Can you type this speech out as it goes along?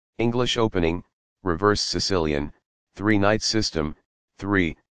English opening, reverse Sicilian, 3-knight system,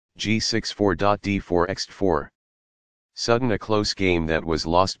 3, g6 4.d4 x4. Sudden a close game that was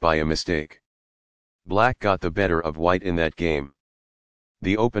lost by a mistake. Black got the better of white in that game.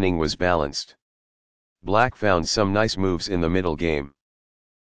 The opening was balanced. Black found some nice moves in the middle game.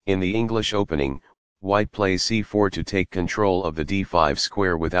 In the English opening, white plays c4 to take control of the d5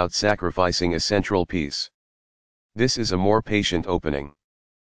 square without sacrificing a central piece. This is a more patient opening.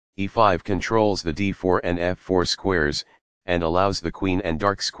 e5 controls the d4 and f4 squares, and allows the queen and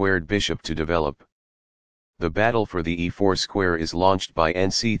dark-squared bishop to develop. The battle for the e4 square is launched by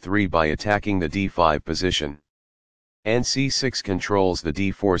nc3 by attacking the d5 position. nc6 controls the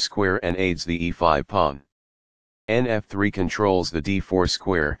d4 square and aids the e5 pawn. nf3 controls the d4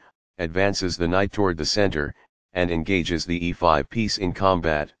 square, advances the knight toward the center, and engages the e5 piece in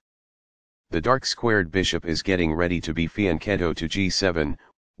combat. The dark-squared bishop is getting ready to be fianchetto to g7,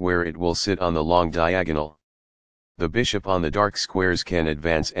 where it will sit on the long diagonal. The bishop on the dark squares can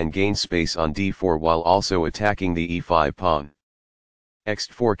advance and gain space on d4 while also attacking the e5 pawn.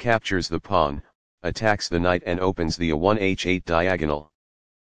 x4 captures the pawn, attacks the knight and opens the a1 h8 diagonal.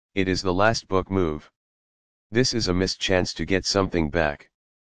 It is the last book move. This is a missed chance to get something back.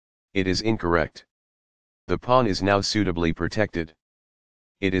 It is incorrect. The pawn is now suitably protected.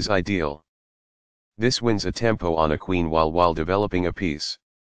 It is ideal. This wins a tempo on a queen while developing a piece.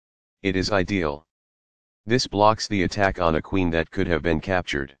 It is ideal. This blocks the attack on a queen that could have been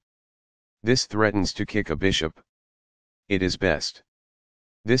captured. This threatens to kick a bishop. It is best.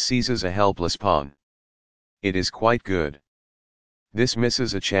 This seizes a helpless pawn. It is quite good. This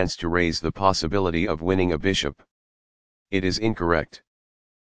misses a chance to raise the possibility of winning a bishop. It is incorrect.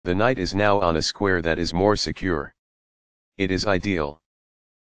 The knight is now on a square that is more secure. It is ideal.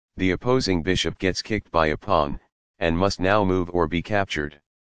 The opposing bishop gets kicked by a pawn, and must now move or be captured.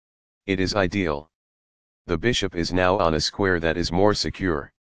 It is ideal. The bishop is now on a square that is more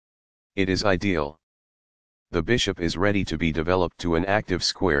secure. It is ideal. The bishop is ready to be developed to an active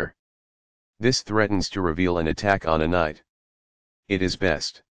square. This threatens to reveal an attack on a knight. It is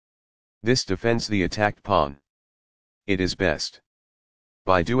best. This defends the attacked pawn. It is best.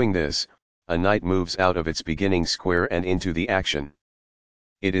 By doing this, a knight moves out of its beginning square and into the action.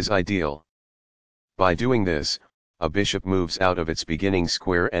 It is ideal. By doing this, a bishop moves out of its beginning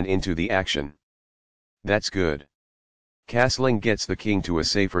square and into the action. That's good. Castling gets the king to a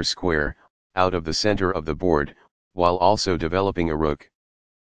safer square, out of the center of the board, while also developing a rook.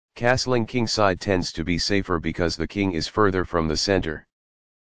 Castling kingside tends to be safer because the king is further from the center.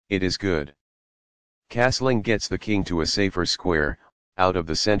 It is good. Castling gets the king to a safer square, out of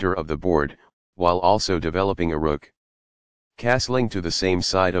the center of the board, while also developing a rook. Castling to the same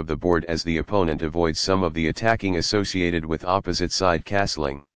side of the board as the opponent avoids some of the attacking associated with opposite side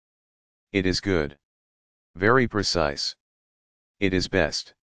castling. It is good. Very precise. It is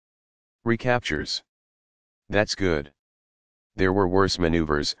best. Recaptures. That's good. There were worse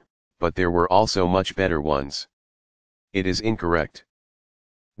maneuvers, but there were also much better ones. It is incorrect.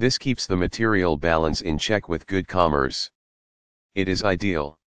 This keeps the material balance in check with good commerce. It is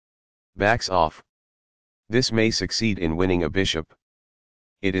ideal. Backs off. This may succeed in winning a bishop.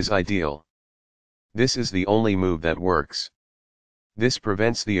 It is ideal. This is the only move that works. This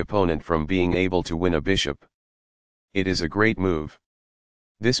prevents the opponent from being able to win a bishop. It is a great move.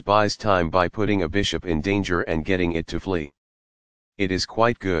 This buys time by putting a bishop in danger and getting it to flee. It is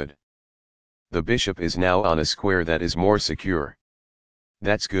quite good. The bishop is now on a square that is more secure.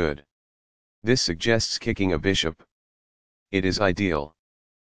 That's good. This suggests kicking a bishop. It is ideal.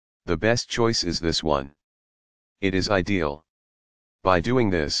 The best choice is this one. It is ideal. By doing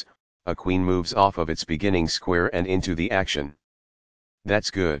this, a queen moves off of its beginning square and into the action.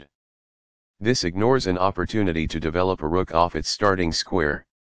 That's good. This ignores an opportunity to develop a rook off its starting square.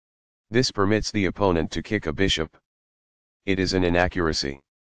 This permits the opponent to kick a bishop. It is an inaccuracy.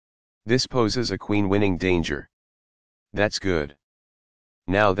 This poses a queen-winning danger. That's good.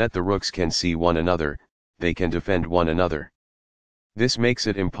 Now that the rooks can see one another, they can defend one another. This makes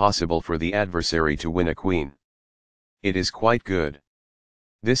it impossible for the adversary to win a queen. It is quite good.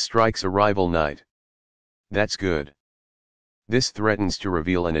 This strikes a rival knight. That's good. This threatens to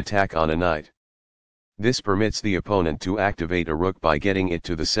reveal an attack on a knight. This permits the opponent to activate a rook by getting it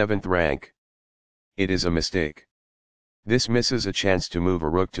to the 7th rank. It is a mistake. This misses a chance to move a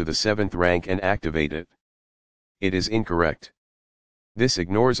rook to the 7th rank and activate it. It is incorrect. This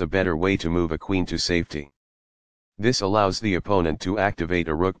ignores a better way to move a queen to safety. This allows the opponent to activate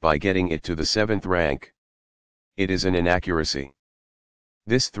a rook by getting it to the 7th rank. It is an inaccuracy.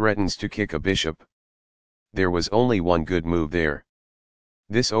 This threatens to kick a bishop. There was only one good move there.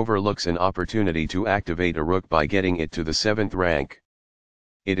 This overlooks an opportunity to activate a rook by getting it to the 7th rank.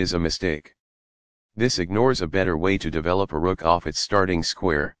 It is a mistake. This ignores a better way to develop a rook off its starting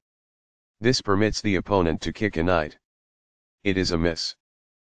square. This permits the opponent to kick a knight. It is a miss.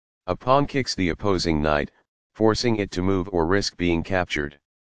 A pawn kicks the opposing knight, forcing it to move or risk being captured.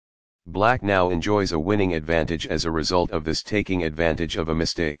 Black now enjoys a winning advantage as a result of this taking advantage of a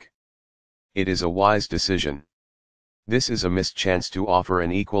mistake. It is a wise decision. This is a missed chance to offer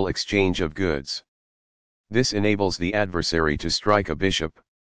an equal exchange of goods. This enables the adversary to strike a bishop.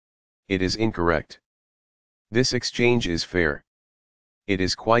 It is incorrect. This exchange is fair. It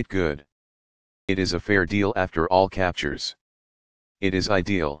is quite good. It is a fair deal after all captures. It is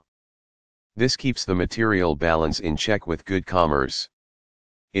ideal. This keeps the material balance in check with good commerce.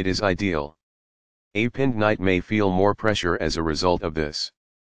 It is ideal. A pinned knight may feel more pressure as a result of this.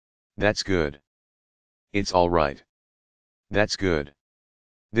 That's good. It's alright. That's good.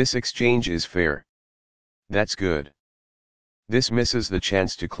 This exchange is fair. That's good. This misses the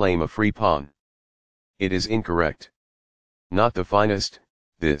chance to claim a free pawn. It is incorrect. Not the finest,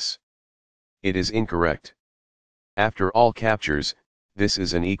 this. It is incorrect. After all captures, this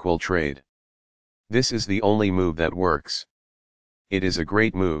is an equal trade. This is the only move that works. It is a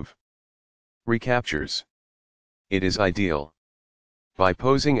great move. Recaptures. It is ideal. By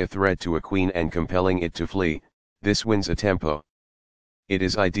posing a threat to a queen and compelling it to flee, this wins a tempo. It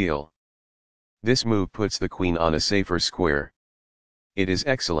is ideal. This move puts the queen on a safer square. It is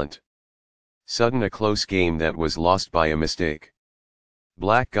excellent. Sudden a close game that was lost by a mistake.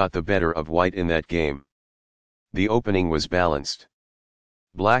 Black got the better of white in that game. The opening was balanced.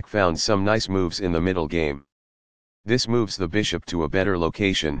 Black found some nice moves in the middle game. This moves the bishop to a better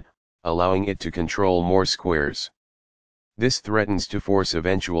location, allowing it to control more squares. This threatens to force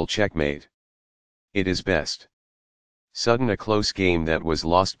eventual checkmate. It is best. Sudden a close game that was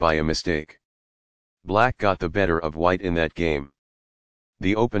lost by a mistake. Black got the better of white in that game.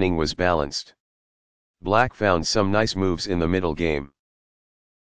 The opening was balanced. Black found some nice moves in the middle game.